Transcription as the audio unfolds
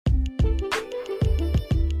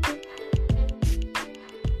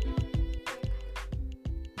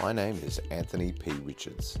My name is Anthony P.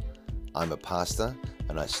 Richards. I'm a pastor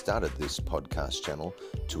and I started this podcast channel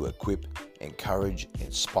to equip, encourage,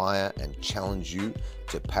 inspire and challenge you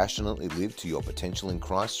to passionately live to your potential in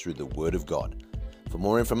Christ through the Word of God. For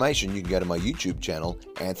more information, you can go to my YouTube channel,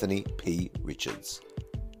 Anthony P. Richards.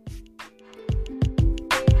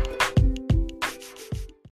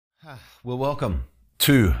 Well, welcome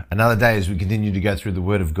to another day as we continue to go through the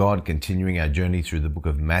Word of God, continuing our journey through the book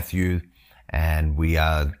of Matthew. And we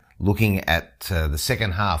are looking at the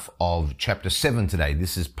second half of chapter 7 today.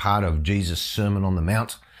 This is part of Jesus' Sermon on the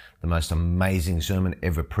Mount, the most amazing sermon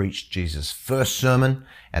ever preached, Jesus' first sermon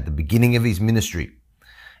at the beginning of his ministry.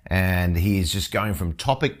 And he is just going from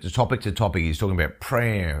topic to topic to topic. He's talking about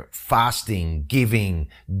prayer, fasting, giving,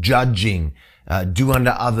 judging, do unto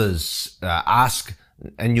others, ask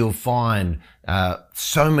and you'll find,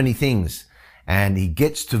 so many things. And he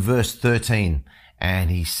gets to verse 13.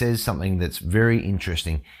 And he says something that's very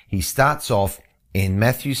interesting. He starts off in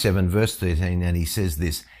Matthew 7 verse 13 and he says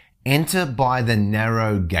this, "Enter by the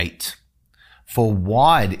narrow gate, for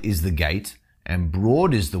wide is the gate and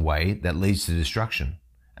broad is the way that leads to destruction.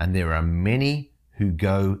 And there are many who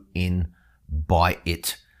go in by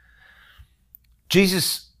it."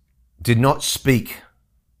 Jesus did not speak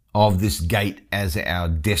of this gate as our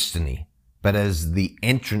destiny, but as the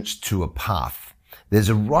entrance to a path. There's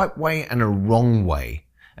a right way and a wrong way.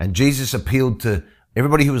 And Jesus appealed to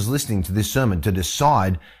everybody who was listening to this sermon to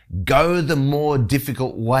decide, go the more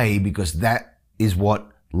difficult way because that is what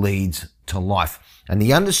leads to life. And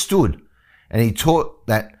he understood and he taught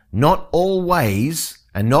that not all ways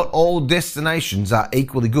and not all destinations are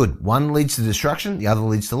equally good. One leads to destruction, the other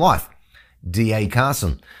leads to life. D.A.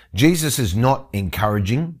 Carson. Jesus is not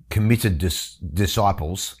encouraging committed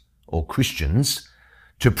disciples or Christians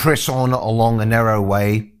to press on along a narrow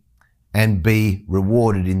way and be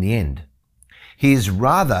rewarded in the end. He is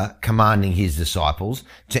rather commanding his disciples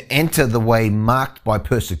to enter the way marked by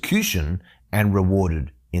persecution and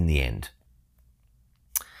rewarded in the end.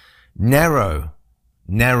 Narrow.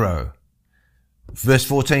 Verse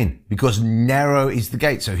 14, because narrow is the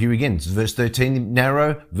gate. So here again, it's verse 13,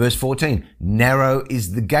 narrow. Verse 14, narrow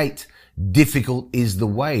is the gate. Difficult is the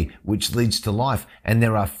way which leads to life, and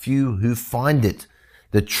there are few who find it.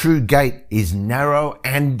 The true gate is narrow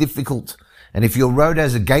and difficult. And if your road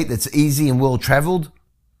has a gate that's easy and well traveled,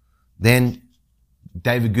 then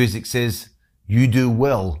David Guzik says, you do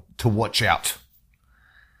well to watch out.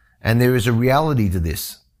 And there is a reality to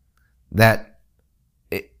this, that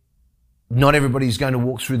not everybody's going to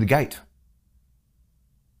walk through the gate.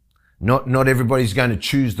 Not everybody's going to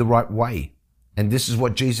choose the right way. And this is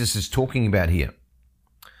what Jesus is talking about here.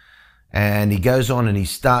 And he goes on and he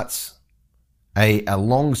starts a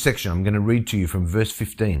long section. I'm going to read to you from verse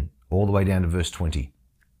 15 all the way down to verse 20.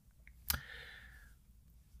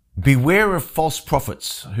 "Beware of false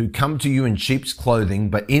prophets who come to you in sheep's clothing,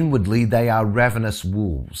 but inwardly they are ravenous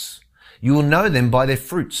wolves. You will know them by their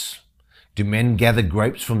fruits. Do men gather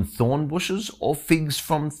grapes from thorn bushes or figs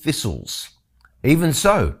from thistles? Even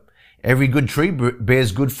so, every good tree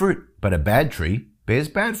bears good fruit, but a bad tree bears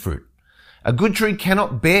bad fruit. A good tree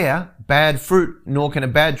cannot bear bad fruit, nor can a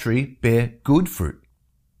bad tree bear good fruit.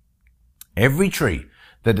 Every tree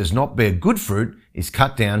that does not bear good fruit is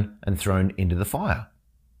cut down and thrown into the fire.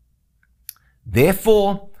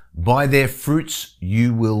 Therefore, by their fruits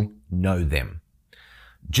you will know them."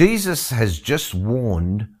 Jesus has just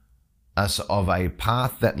warned us of a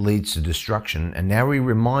path that leads to destruction, and now he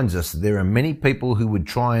reminds us that there are many people who would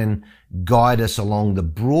try and guide us along the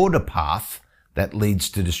broader path that leads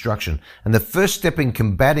to destruction. And the first step in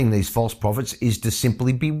combating these false prophets is to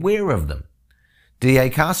simply beware of them. D.A.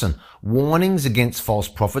 Carson, warnings against false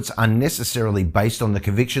prophets are necessarily based on the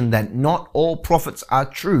conviction that not all prophets are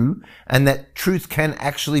true and that truth can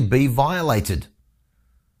actually be violated.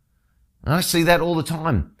 And I see that all the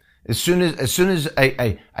time. As soon as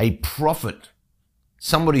a prophet,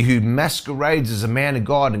 somebody who masquerades as a man of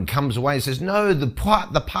God and comes away and says, no, the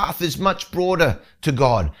path is much broader to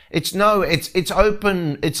God. It's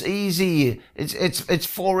open, it's easy, it's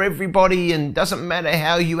for everybody and doesn't matter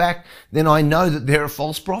how you act, then I know that they're a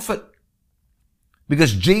false prophet.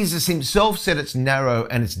 Because Jesus himself said it's narrow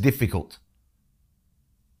and it's difficult.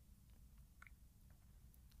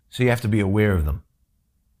 So you have to be aware of them.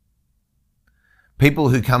 People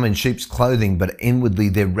who come in sheep's clothing, but inwardly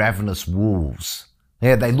they're ravenous wolves.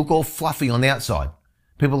 Yeah, they look all fluffy on the outside.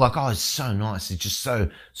 People are like, oh, it's so nice. It's just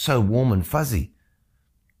so warm and fuzzy.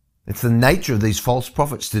 It's the nature of these false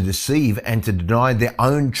prophets to deceive and to deny their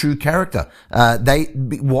own true character.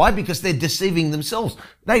 Why? Because they're deceiving themselves.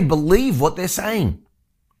 They believe what they're saying.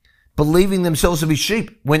 believing themselves to be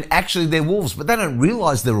sheep when actually they're wolves, but they don't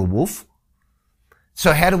realize they're a wolf.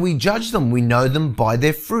 So how do we judge them? We know them by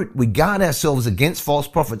their fruit. We guard ourselves against false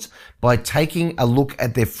prophets by taking a look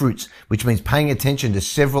at their fruits, which means paying attention to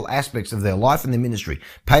several aspects of their life and their ministry.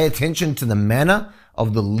 Pay attention to the manner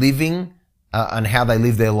of the living and how they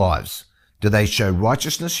live their lives. Do they show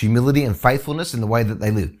righteousness, humility, and faithfulness in the way that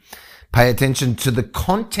they live? Pay attention to the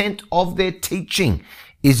content of their teaching.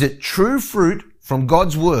 Is it true fruit from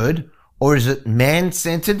God's word, or is it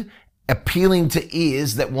man-centered, appealing to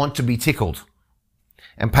ears that want to be tickled?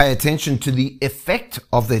 And pay attention to the effect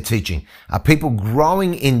of their teaching. Are people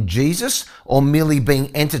growing in Jesus or merely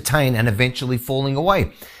being entertained and eventually falling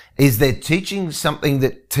away? Is their teaching something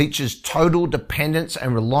that teaches total dependence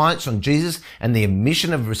and reliance on Jesus and the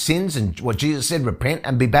admission of sins and what Jesus said, repent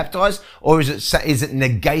and be baptized? Or is it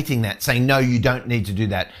negating that, saying, no, you don't need to do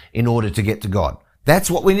that in order to get to God?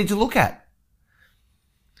 That's what we need to look at.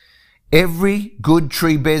 Every good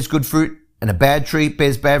tree bears good fruit, and a bad tree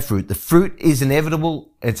bears bad fruit. The fruit is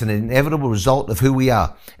inevitable. It's an inevitable result of who we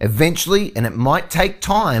are. Eventually, and it might take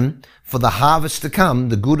time for the harvest to come,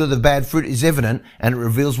 the good or the bad fruit is evident, and it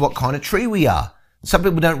reveals what kind of tree we are. Some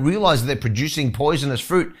people don't realize that they're producing poisonous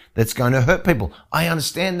fruit that's going to hurt people. I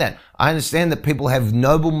understand that. I understand that people have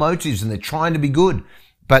noble motives and they're trying to be good.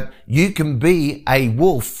 But you can be a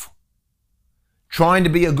wolf trying to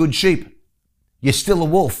be a good sheep. You're still a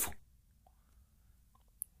wolf.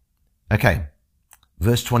 Okay,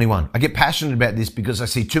 verse 21. I get passionate about this because I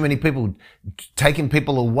see too many people taking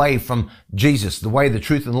people away from Jesus, the way, the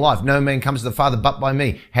truth, and the life. No man comes to the Father but by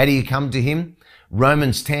me. How do you come to him?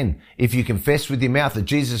 Romans 10. If you confess with your mouth that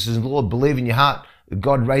Jesus is Lord, believe in your heart that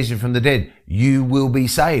God raised him from the dead, you will be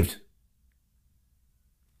saved.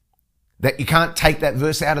 That you can't take that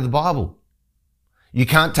verse out of the Bible. You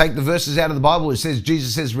can't take the verses out of the Bible. It says,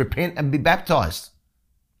 Jesus says, repent and be baptized.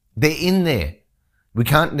 They're in there. We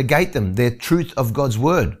can't negate them. They're truth of God's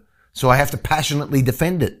word. So I have to passionately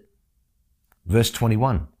defend it. Verse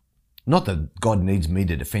 21. Not that God needs me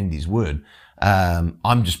to defend his word.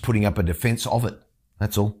 I'm just putting up a defense of it.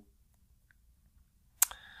 That's all.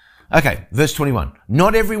 Okay, verse 21.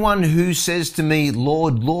 Not everyone who says to me,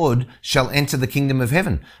 Lord, Lord, shall enter the kingdom of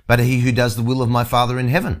heaven, but he who does the will of my Father in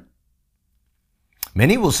heaven.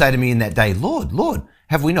 Many will say to me in that day, Lord, Lord,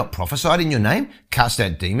 have we not prophesied in your name, cast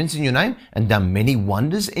out demons in your name, and done many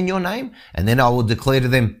wonders in your name? And then I will declare to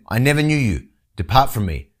them, I never knew you. Depart from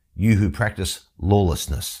me, you who practice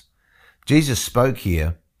lawlessness. Jesus spoke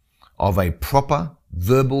here of a proper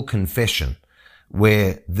verbal confession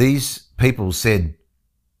where these people said,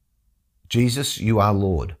 Jesus, you are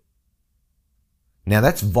Lord. Now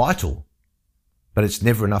that's vital, but it's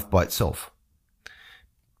never enough by itself.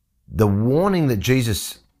 The warning that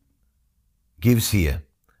Jesus gives here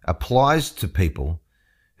applies to people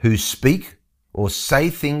who speak or say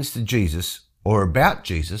things to Jesus or about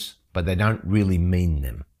Jesus, but they don't really mean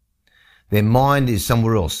them. Their mind is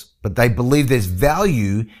somewhere else, but they believe there's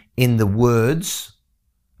value in the words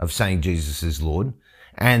of saying Jesus is Lord,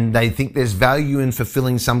 and they think there's value in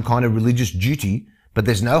fulfilling some kind of religious duty, but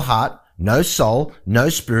there's no heart, no soul, no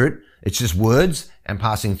spirit. It's just words and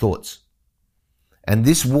passing thoughts. And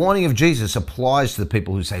this warning of Jesus applies to the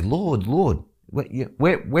people who say, Lord, Lord,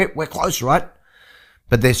 we're close, right?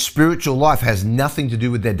 But their spiritual life has nothing to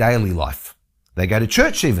do with their daily life. They go to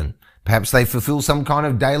church even. Perhaps they fulfill some kind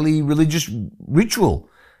of daily religious ritual,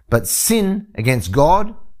 but sin against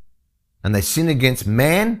God and they sin against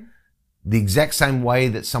man the exact same way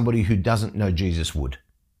that somebody who doesn't know Jesus would.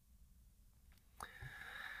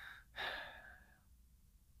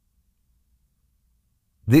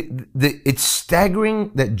 It's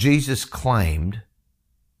staggering that Jesus claimed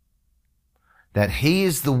that he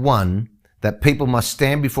is the one that people must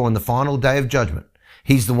stand before on the final day of judgment.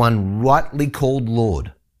 He's the one rightly called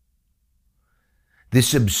Lord.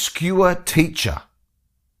 This obscure teacher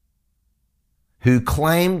who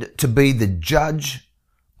claimed to be the judge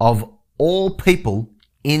of all people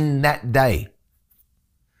in that day.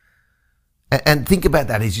 And think about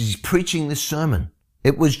that as he's preaching this sermon.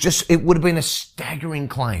 It would have been a staggering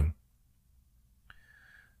claim.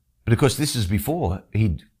 But of course, this is before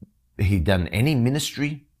he'd done any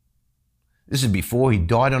ministry. This is before he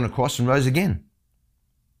died on a cross and rose again.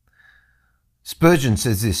 Spurgeon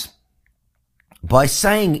says this, by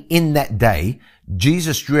saying in that day,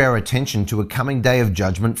 Jesus drew our attention to a coming day of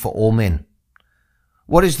judgment for all men.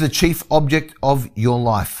 What is the chief object of your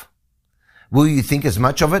life? Will you think as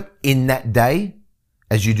much of it in that day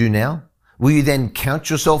as you do now? Will you then count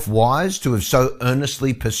yourself wise to have so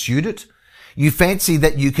earnestly pursued it? You fancy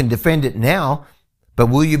that you can defend it now, but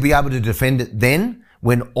will you be able to defend it then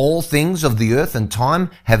when all things of the earth and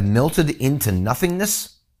time have melted into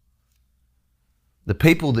nothingness? The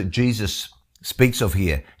people that Jesus speaks of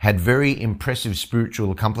here had very impressive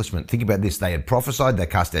spiritual accomplishment. Think about this. They had prophesied, they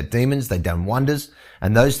cast out demons, they'd done wonders,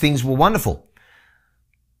 and those things were wonderful.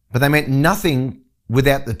 But they meant nothing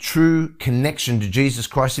without the true connection to Jesus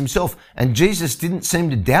Christ himself. And Jesus didn't seem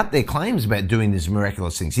to doubt their claims about doing these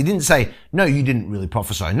miraculous things. He didn't say, no, you didn't really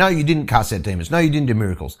prophesy. No, you didn't cast out demons. No, you didn't do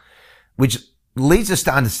miracles. Which leads us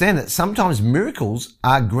to understand that sometimes miracles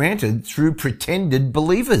are granted through pretended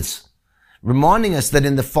believers, reminding us that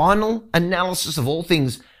in the final analysis of all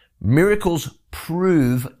things, miracles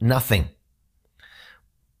prove nothing.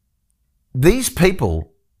 These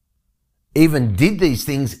people even did these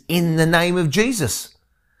things in the name of Jesus,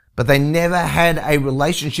 but they never had a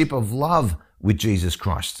relationship of love with Jesus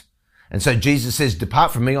Christ. And so Jesus says,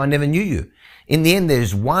 depart from me, I never knew you. In the end,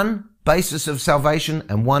 there's one basis of salvation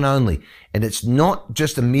and one only. And it's not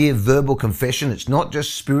just a mere verbal confession. It's not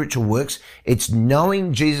just spiritual works. It's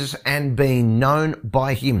knowing Jesus and being known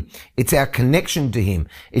by him. It's our connection to him.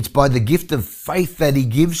 It's by the gift of faith that he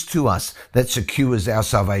gives to us that secures our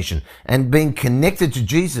salvation. And being connected to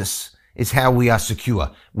Jesus is how we are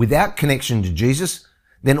secure. Without connection to Jesus,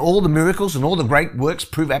 then all the miracles and all the great works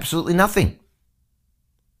prove absolutely nothing.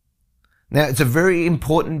 Now, it's a very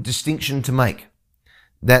important distinction to make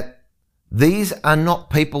that these are not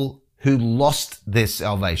people who lost their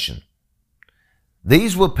salvation.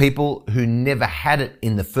 These were people who never had it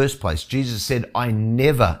in the first place. Jesus said, I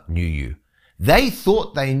never knew you. They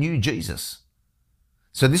thought they knew Jesus.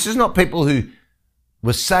 So this is not people who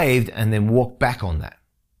were saved and then walked back on that.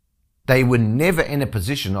 They were never in a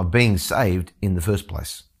position of being saved in the first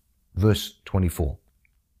place. Verse 24.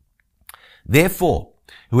 Therefore,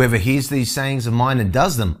 whoever hears these sayings of mine and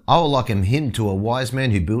does them, I will liken him to a wise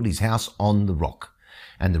man who built his house on the rock.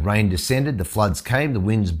 And the rain descended, the floods came, the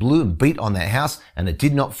winds blew and beat on that house, and it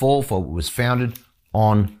did not fall, for it was founded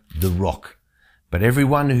on the rock. But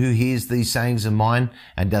everyone who hears these sayings of mine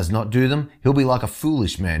and does not do them, he'll be like a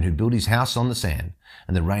foolish man who built his house on the sand.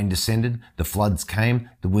 And the rain descended, the floods came,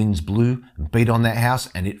 the winds blew and beat on that house,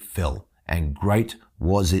 and it fell, and great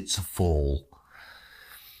was its fall.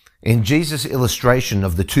 In Jesus' illustration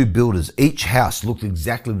of the two builders, each house looked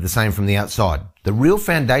exactly the same from the outside. The real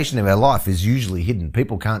foundation of our life is usually hidden.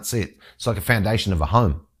 People can't see it. It's like a foundation of a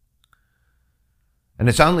home. And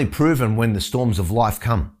it's only proven when the storms of life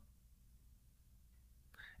come.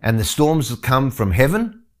 And the storms come from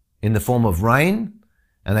heaven in the form of rain,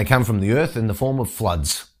 and they come from the earth in the form of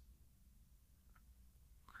floods.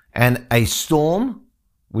 And a storm,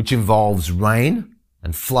 which involves rain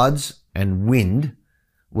and floods and wind,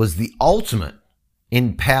 was the ultimate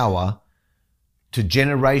in power to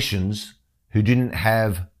generations who didn't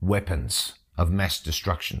have weapons of mass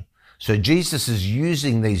destruction. So Jesus is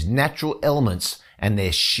using these natural elements and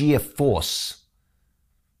their sheer force,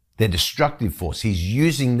 their destructive force. He's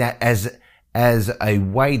using that as a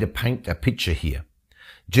way to paint a picture here.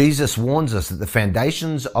 Jesus warns us that the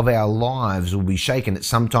foundations of our lives will be shaken at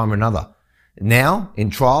some time or another. Now, in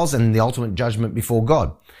trials and in the ultimate judgment before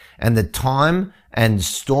God. And the time and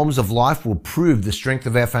storms of life will prove the strength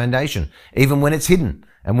of our foundation, even when it's hidden.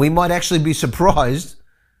 And we might actually be surprised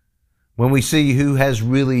when we see who has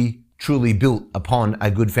really, truly built upon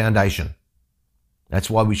a good foundation. That's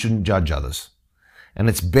why we shouldn't judge others. And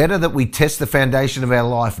it's better that we test the foundation of our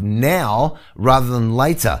life now rather than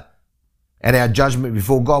later at our judgment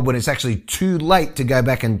before God, when it's actually too late to go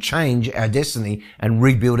back and change our destiny and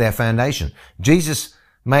rebuild our foundation. Jesus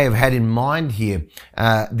may have had in mind here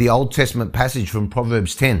the Old Testament passage from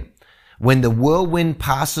Proverbs 10. When the whirlwind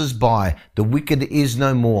passes by, the wicked is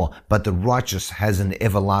no more, but the righteous has an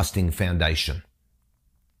everlasting foundation.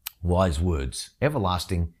 Wise words.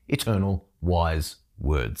 Everlasting, eternal, wise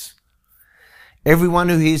words. Everyone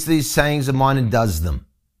who hears these sayings of mine and does them,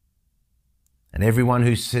 and everyone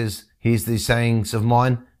who hears these sayings of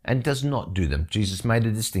mine and does not do them. Jesus made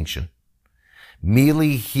a distinction.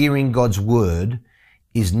 Merely hearing God's word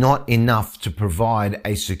is not enough to provide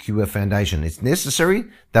a secure foundation. It's necessary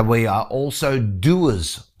that we are also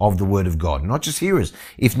doers of the word of God, not just hearers.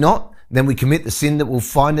 If not, then we commit the sin that will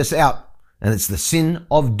find us out. And it's the sin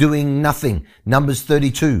of doing nothing. Numbers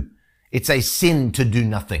 32. It's a sin to do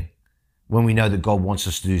nothing when we know that God wants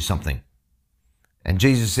us to do something. And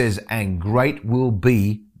Jesus says, and great will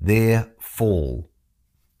be their fall.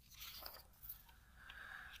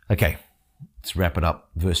 Okay, let's wrap it up.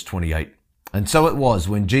 Verse 28. And so it was,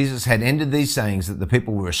 when Jesus had ended these sayings, that the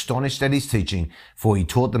people were astonished at his teaching, for he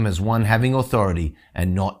taught them as one having authority,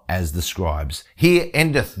 and not as the scribes. Here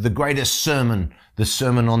endeth the greatest sermon, the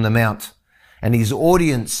Sermon on the Mount. And his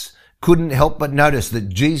audience couldn't help but notice that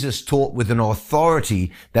Jesus taught with an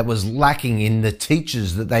authority that was lacking in the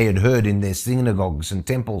teachers that they had heard in their synagogues and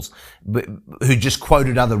temples, who just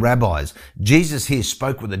quoted other rabbis. Jesus here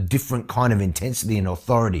spoke with a different kind of intensity and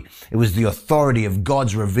authority. It was the authority of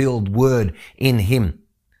God's revealed word in him.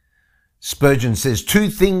 Spurgeon says, 2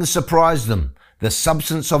 things surprised them: the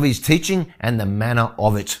substance of his teaching and the manner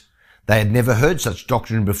of it. They had never heard such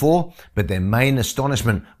doctrine before, but their main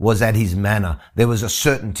astonishment was at his manner. There was a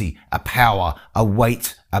certainty, a power, a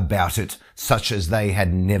weight about it, such as they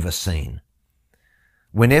had never seen.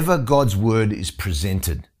 Whenever God's word is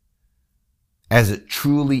presented, as it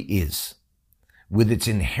truly is, with its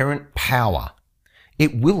inherent power,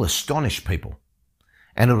 it will astonish people,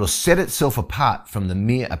 and it will set itself apart from the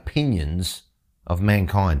mere opinions of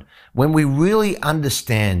mankind. When we really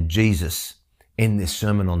understand Jesus in this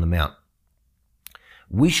Sermon on the Mount,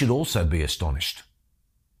 we should also be astonished.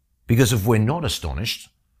 Because if we're not astonished,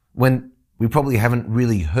 when we probably haven't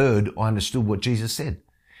really heard or understood what Jesus said,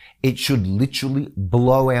 it should literally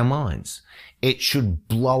blow our minds. It should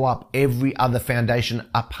blow up every other foundation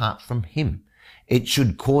apart from him. It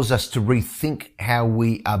should cause us to rethink how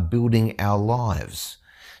we are building our lives.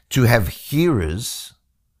 To have hearers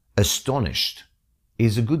astonished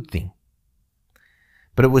is a good thing.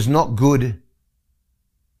 But it was not good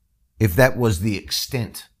if that was the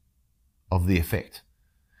extent of the effect.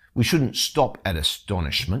 We shouldn't stop at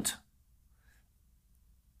astonishment.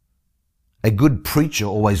 A good preacher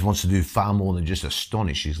always wants to do far more than just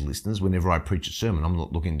astonish his listeners. Whenever I preach a sermon, I'm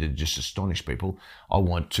not looking to just astonish people. I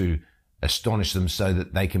want to astonish them so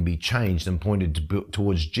that they can be changed and pointed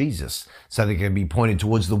towards Jesus, so they can be pointed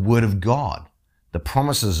towards the Word of God, the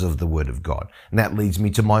promises of the Word of God. And that leads me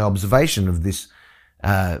to my observation of this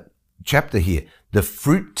chapter here. The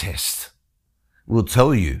fruit test will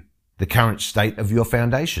tell you the current state of your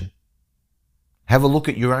foundation. Have a look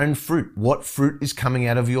at your own fruit. What fruit is coming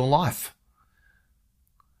out of your life?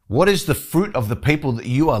 What is the fruit of the people that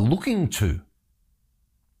you are looking to?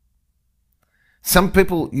 Some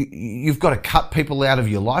people, you've got to cut people out of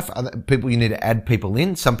your life. Other people, you need to add people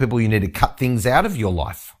in. Some people, you need to cut things out of your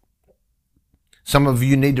life. Some of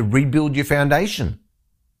you need to rebuild your foundation.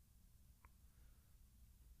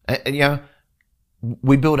 And,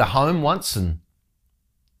 we built a home once, and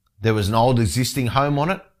there was an old existing home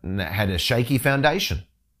on it, and it had a shaky foundation.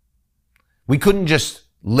 We couldn't just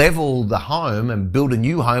level the home and build a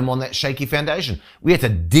new home on that shaky foundation. We had to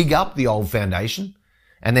dig up the old foundation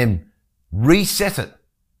and then reset it,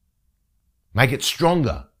 make it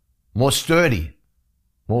stronger, more sturdy,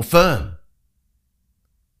 more firm.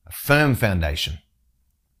 A firm foundation.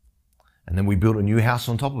 And then we built a new house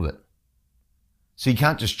on top of it. So you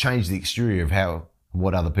can't just change the exterior of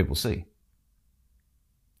what other people see.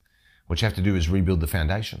 What you have to do is rebuild the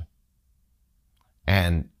foundation.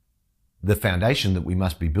 And the foundation that we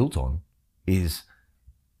must be built on is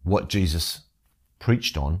what Jesus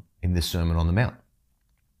preached on in this Sermon on the Mount.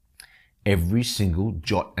 Every single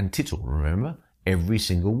jot and tittle, remember? Every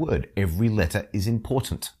single word, every letter is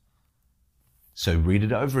important. So read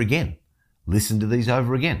it over again. Listen to these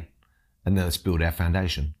over again. And then let's build our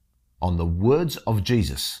foundation on the words of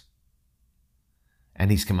Jesus and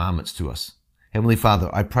his commandments to us. Heavenly Father,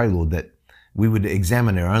 I pray, Lord, that we would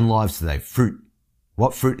examine our own lives today. Fruit.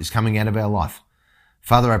 What fruit is coming out of our life?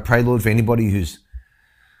 Father, I pray, Lord, for anybody who's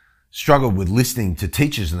struggled with listening to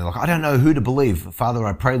teachers and they're like, I don't know who to believe. Father,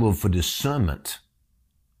 I pray, Lord, for discernment.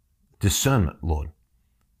 Discernment, Lord.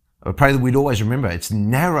 I pray that we'd always remember it's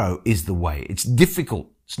narrow is the way. It's difficult.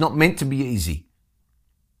 It's not meant to be easy.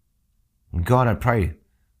 And God, I pray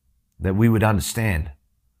that we would understand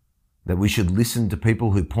that we should listen to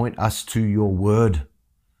people who point us to your word.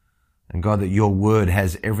 And God, that your word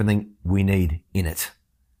has everything we need in it.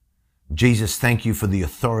 Jesus, thank you for the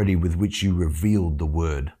authority with which you revealed the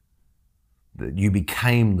word, that you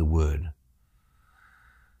became the word,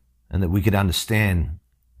 and that we could understand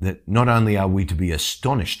that not only are we to be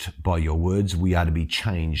astonished by your words, we are to be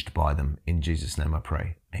changed by them. In Jesus' name I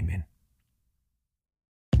pray. Amen.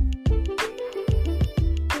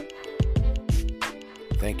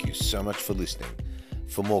 Thank you so much for listening.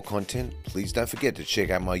 For more content, please don't forget to check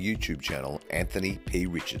out my YouTube channel, Anthony P.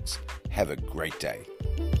 Richards. Have a great day.